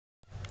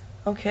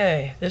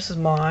Okay, this is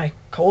my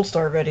cold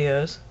start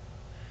videos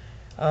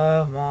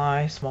of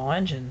my small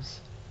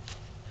engines.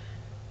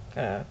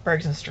 Got a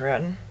Briggs &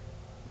 Stratton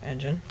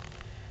engine,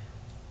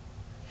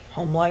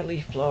 Home Light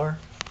leaf blower,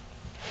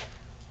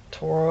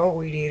 Toro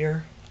weed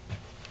eater,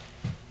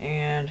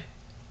 and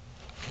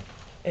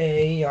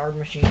a Yard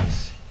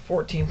Machines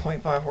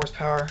 14.5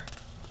 horsepower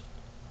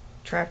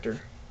tractor.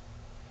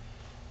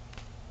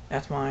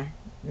 That's my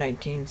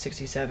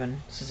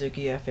 1967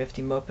 Suzuki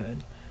F50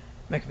 moped.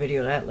 Make a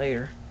video of that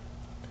later.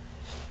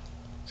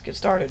 Let's get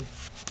started.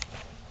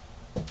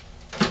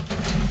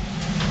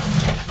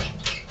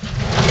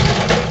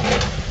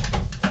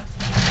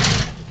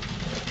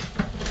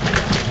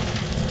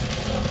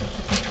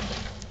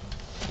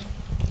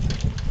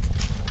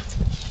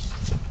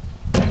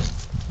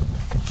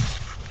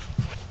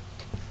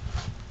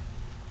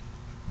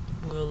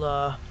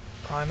 We'll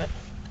prime it.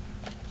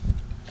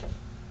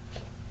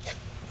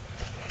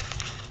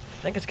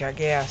 I think it's got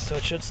gas, so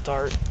it should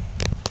start.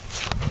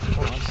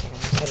 Hold on a second,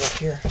 let's set it up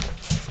here.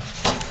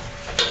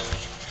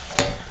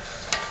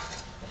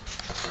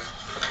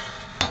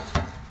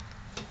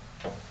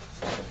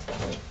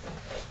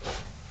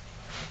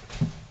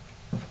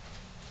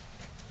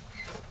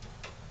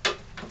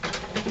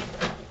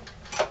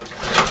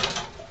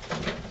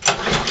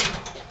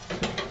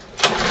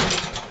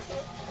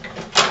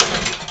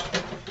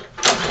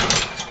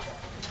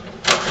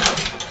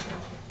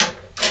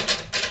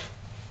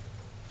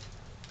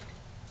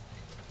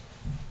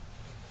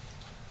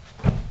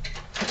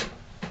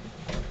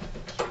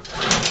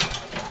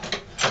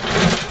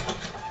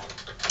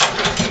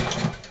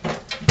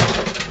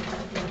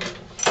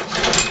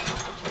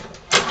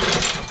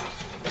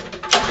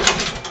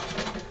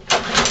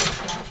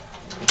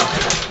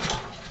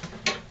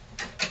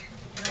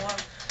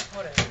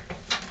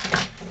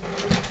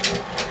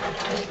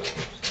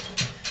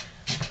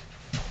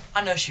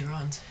 I know she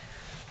runs.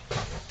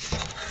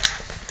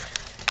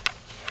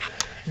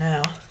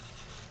 Now,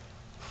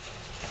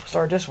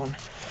 start this one.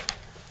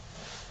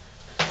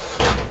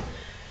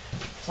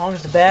 As long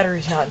as the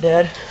battery's not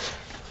dead.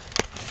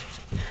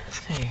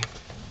 Hey,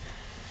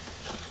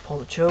 pull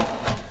the choke.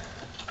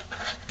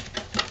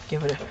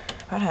 Give it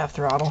about half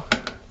throttle.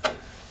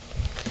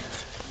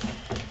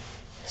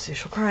 See if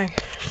she'll crank.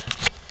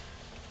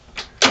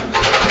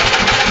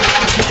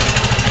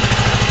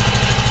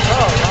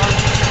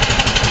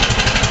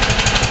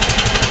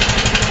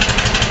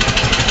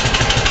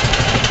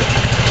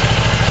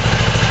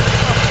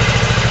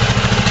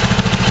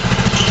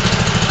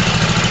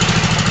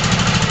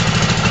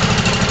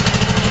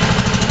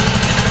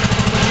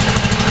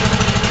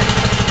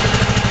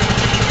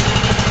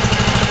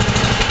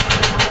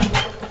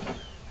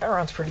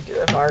 Runs pretty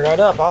good. Fired right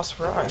up. I was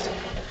surprised.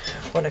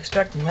 Wasn't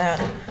expecting that.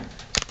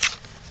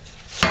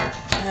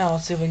 Now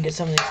let's see if we can get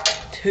some of these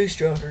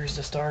two-strokers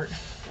to start.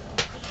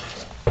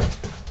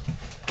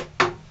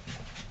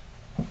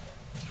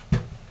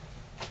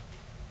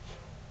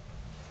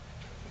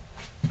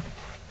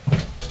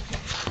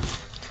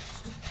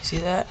 See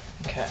that?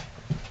 Okay.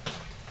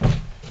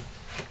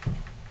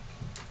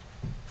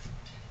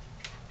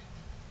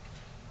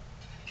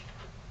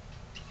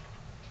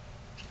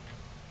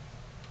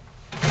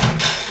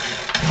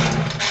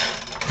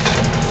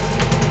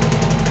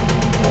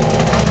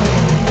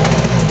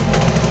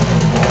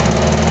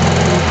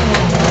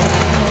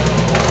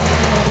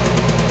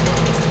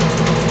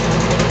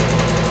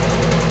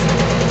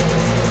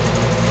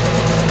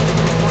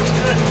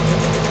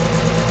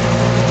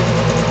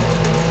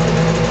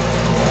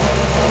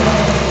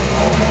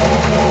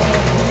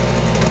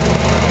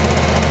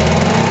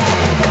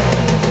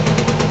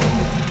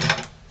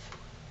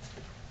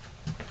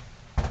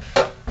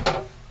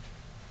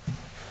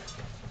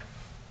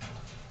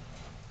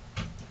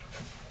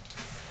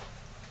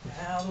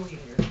 Now the weed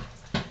eater.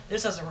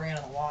 This hasn't ran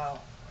in a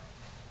while.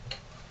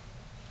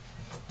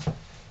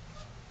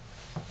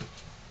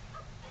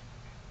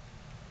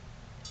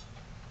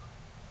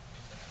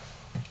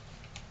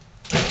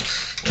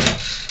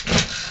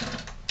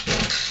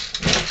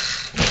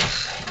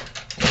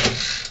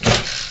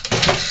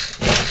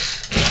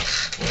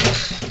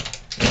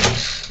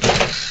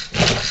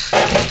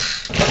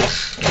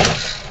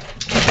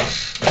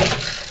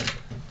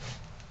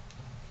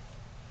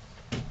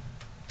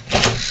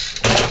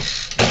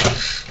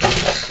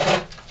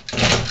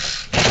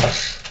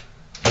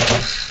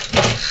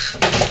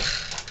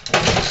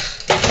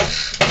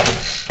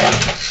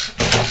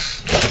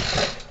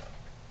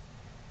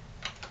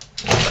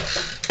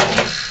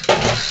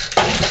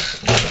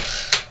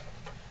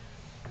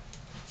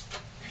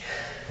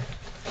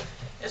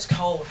 It's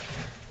cold.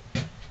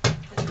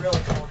 It's really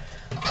cold.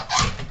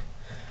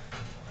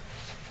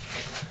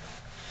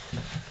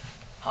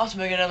 I'll have to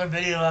make another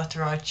video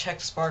after I check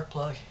the spark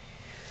plug.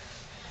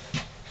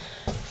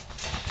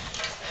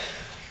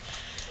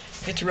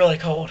 It's really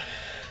cold.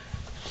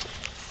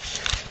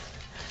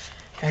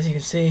 As you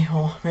can see,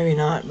 well, maybe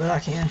not, but I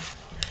can.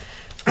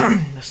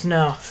 The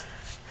snow.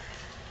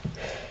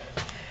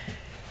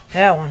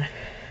 That one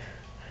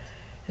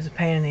is a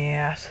pain in the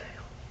ass.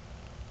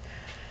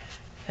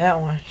 That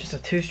one, just a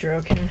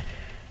two-stroke, and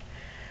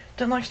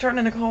doesn't like starting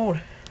in the cold.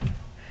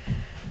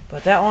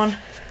 But that one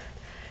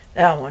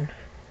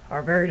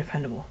are very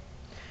dependable.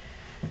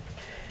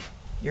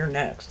 You're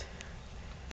next.